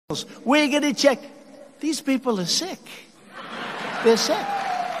We're going to check. These people are sick. They're sick.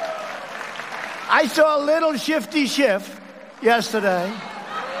 I saw a little Shifty Schiff yesterday.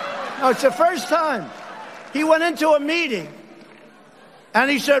 No, it's the first time. He went into a meeting, and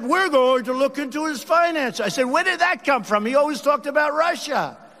he said, we're going to look into his finance. I said, where did that come from? He always talked about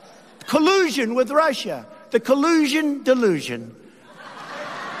Russia. Collusion with Russia. The collusion delusion.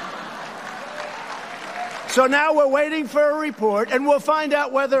 So now we're waiting for a report, and we'll find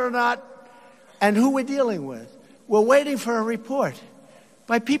out whether or not and who we're dealing with. We're waiting for a report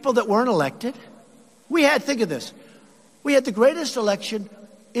by people that weren't elected. Think of this. We had the greatest election.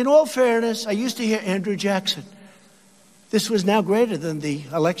 In all fairness, I used to hear Andrew Jackson. This was now greater than the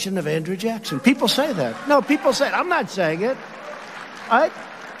election of Andrew Jackson. People say that. No, people say it. I'm not saying it. Right?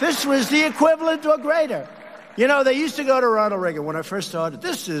 This was the equivalent or greater. You know, they used to go to Ronald Reagan when I first started.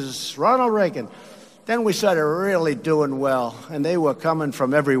 This is Ronald Reagan. Then we started really doing well, and they were coming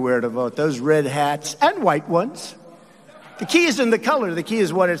from everywhere to vote. Those red hats and white ones. The key isn't the color. The key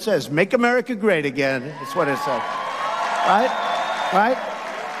is what it says. Make America great again. That's what it says. Right? Right?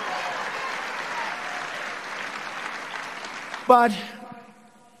 But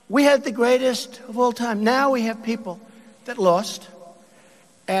we had the greatest of all time. Now we have people that lost.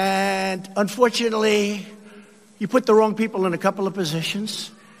 And unfortunately, you put the wrong people in a couple of positions,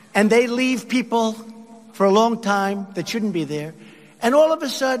 and they leave people for a long time that shouldn't be there. And all of a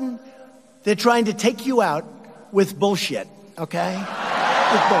sudden, they're trying to take you out with bullshit, okay?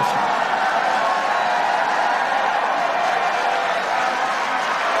 With bullshit.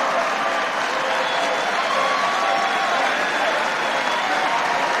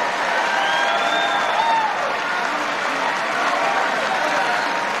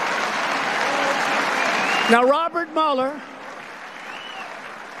 Now, Robert Mueller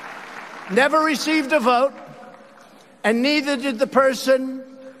never received a vote, and neither did the person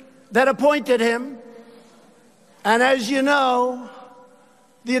that appointed him. And as you know,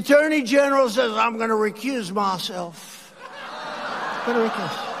 the Attorney General says, I'm going to recuse myself. I'm going to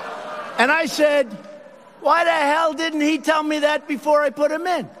recuse. And I said, why the hell didn't he tell me that before I put him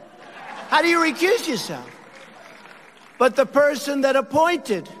in? How do you recuse yourself? But the person that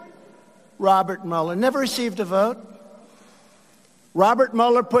appointed Robert Mueller never received a vote. Robert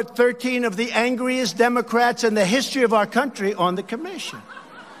Mueller put 13 of the angriest Democrats in the history of our country on the commission.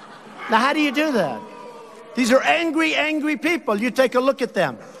 Now, how do you do that? These are angry, angry people. You take a look at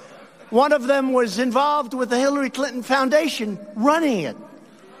them. One of them was involved with the Hillary Clinton Foundation running it.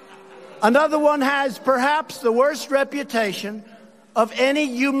 Another one has perhaps the worst reputation of any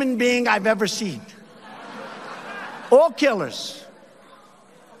human being I've ever seen. All killers.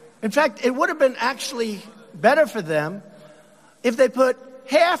 In fact, it would have been actually better for them if they put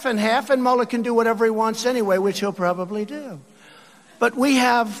half and half, and Mueller can do whatever he wants anyway, which he'll probably do. But we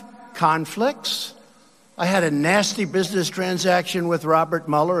have conflicts. I had a nasty business transaction with Robert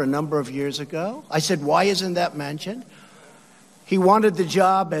Mueller a number of years ago. I said, why isn't that mentioned? He wanted the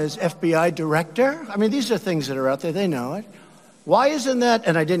job as FBI director. I mean, these are things that are out there. They know it. Why isn't that,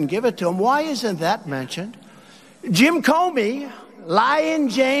 and I didn't give it to him, why isn't that mentioned? Jim Comey, Lion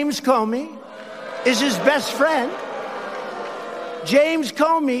James Comey, is his best friend. James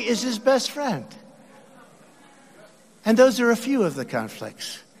Comey is his best friend. And those are a few of the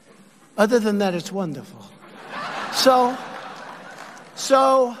conflicts. Other than that, it's wonderful. So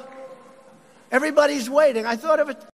everybody's waiting. I thought of it.